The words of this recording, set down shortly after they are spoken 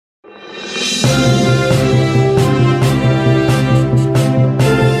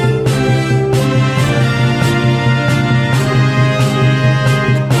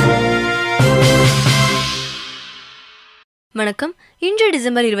வணக்கம். இன்று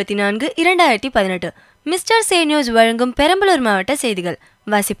December 24, 2018. Mister சே news வழங்கும் பெரம்பலூர் மாவட்ட செய்திகள்.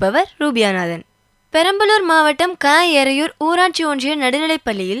 வாசிப்பவர் ரூபியாநாதன். பெரம்பலூர் மாவட்டம் எறையூர் ஊராட்சி ஒன்றிய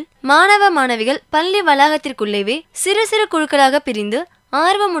நடுநிலைப்பள்ளியில் மாணவ மாணவிகள் பள்ளி வளாகத்திற்குள்ளேயே சிறு சிறு குழுக்களாக பிரிந்து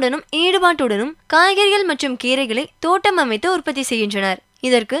ஆர்வமுடனும் ஈடுபாட்டுடனும் காய்கறிகள் மற்றும் கீரைகளை தோட்டம் அமைத்து உற்பத்தி செய்கின்றனர்.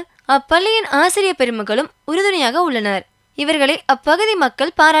 இதற்கு அப்பள்ளியின் ஆசிரியர் பெருமக்களும் உறுதுணையாக உள்ளனர். இவர்களை அப்பகுதி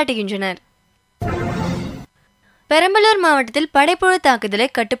மக்கள் பாராட்டுகின்றனர். பெரம்பலூர் மாவட்டத்தில் படைப்புழு தாக்குதலை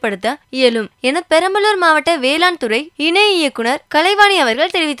கட்டுப்படுத்த இயலும் என பெரம்பலூர் மாவட்ட வேளாண் துறை இணை இயக்குனர் கலைவாணி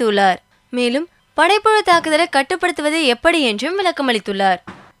அவர்கள் தெரிவித்துள்ளார். மேலும் படைப்புழு தாக்குதலை கட்டுப்படுத்துவது எப்படி என்றும் விளக்கமளித்துள்ளார்.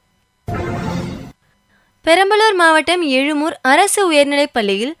 பெரம்பலூர் மாவட்டம் எழுமூர் அரசு உயர்நிலைப்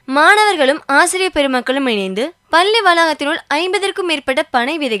பள்ளியில் மாணவர்களும் ஆசிரியர் பெருமக்களும் இணைந்து பள்ளி வளாகத்தினுள் 50க்கும் மேற்பட்ட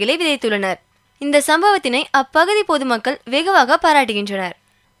பனை விதைகளை விதைத்துள்ளனர். இந்த சம்பவத்தினை அப்பகுதி பொதுமக்கள் வெகுவாக பாராட்டுகின்றனர்.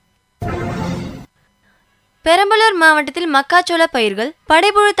 பெரம்பலூர் மாவட்டத்தில் மக்காச்சோள பயிர்கள்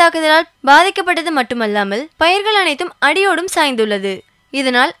படைப்புழு தாக்குதலால் பாதிக்கப்பட்டது மட்டுமல்லாமல் பயிர்கள் அனைத்தும் அடியோடும் சாய்ந்துள்ளது.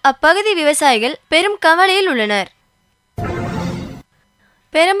 இதனால் அப்பகுதி விவசாயிகள் பெரும் கவலையில் உள்ளனர்.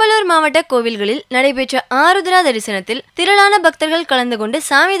 பெரம்பலூர் மாவட்ட கோவில்களில் நடைபெற்ற ஆருத்ரா தரிசனத்தில் திரளான பக்தர்கள் கலந்து கொண்டு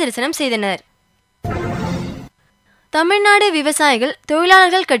சாமி தரிசனம் செய்தனர். தமிழ்நாடு விவசாயிகள்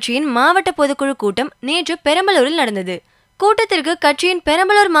தொழிலாளர்கள் கட்சியின் மாவட்ட பொதுக்குழு கூட்டம் நேற்று பெரம்பலூரில் நடந்தது. கூட்டத்திற்கு கட்சியின்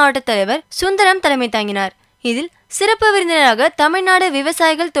பெரம்பலூர் மாவட்ட தலைவர் சுந்தரம் தலைமை தாங்கினார். இதில் சிறப்பு விருந்தினராக தமிழ்நாடு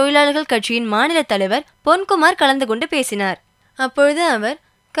விவசாயிகள் தொழிலாளர்கள் கட்சியின் மாநில தலைவர் பொன்குமார் கலந்து கொண்டு பேசினார். அப்பொழுது அவர்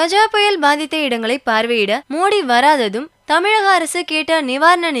கஜா புயல் பாதித்த இடங்களை பார்வையிட மோடி வராததும் தமிழக அரசு கேட்ட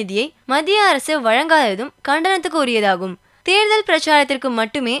நிவாரண நிதியை மத்திய அரசு வழங்காததும் கண்டனத்துக்கு உரியதாகும். தேர்தல் பிரச்சாரத்திற்கு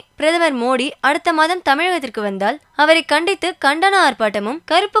மட்டுமே பிரதமர் மோடி அடுத்த மாதம் தமிழகத்திற்கு வந்தால் அவரை கண்டித்து கண்டன ஆர்ப்பாட்டமும்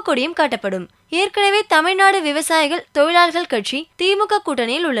கருப்பு கொடியும் காட்டப்படும். ஏற்கனவே தமிழ்நாடு விவசாயிகள் தொழிலாளர்கள் கட்சி திமுக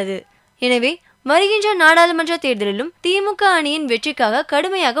கூட்டணியில் உள்ளது. எனவே வருகின்ற நாடாளுமன்ற தேர்தலிலும் திமுக அணியின் வெற்றிக்காக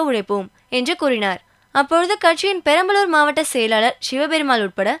கடுமையாக உழைப்போம் என்று கூறினார். அப்பொழுது கட்சியின் பெரம்பலூர் மாவட்ட செயலாளர் சிவபெருமாள்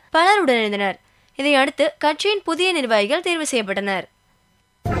உட்பட பலர் உடனிருந்தனர். இதையடுத்து கட்சியின் புதிய நிர்வாகிகள் தேர்வு செய்யப்பட்டனர்.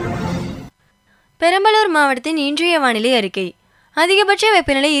 பெரம்பலூர் மாவட்டத்தின் இன்றைய வானிலை அறிக்கை. அதிகபட்ச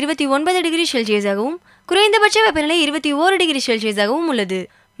வெப்பநிலை 29 டிகிரி செல்சியஸாகவும் குறைந்தபட்ச வெப்பநிலை 21 டிகிரி செல்சியஸாகவும் உள்ளது.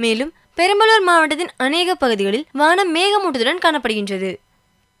 மேலும் பெரம்பலூர் மாவட்டத்தின் அநேக பகுதிகளில் வானம் மேகமூட்டத்துடன் காணப்படுகின்றது.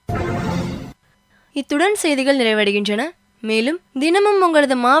 இத்துடன் செய்திகள் நிறைவடைகின்றன. மேலும் தினமும்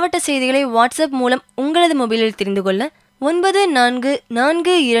உங்களது மாவட்ட செய்திகளை வாட்ஸ்அப் மூலம் உங்களது மொபைலில் தெரிந்து கொள்ள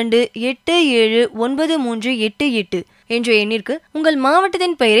 9442879388 என்ற எண்ணிற்கு உங்கள்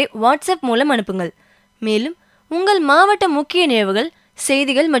மாவட்டத்தின் பெயரை வாட்ஸ்அப் மூலம் அனுப்புங்கள். மேலும் உங்கள் மாவட்ட முக்கிய நிகழ்வுகள்,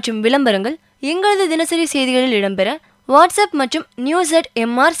 செய்திகள் மற்றும் விளம்பரங்கள் எங்களது தினசரி செய்திகளில் இடம்பெற வாட்ஸ்அப் மற்றும்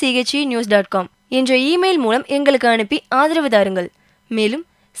news@mrchenews.com என்ற இமெயில் மூலம் எங்களுக்கு அனுப்பி ஆதரவு தாருங்கள். மேலும்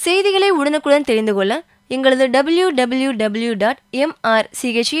செய்திகளை உடனுக்குடன் தெரிந்து கொள்ள எங்களது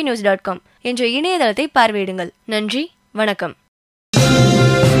www.mrchenews.com என்ற இணையதளத்தை பார்வையிடுங்கள். நன்றி, வணக்கம்.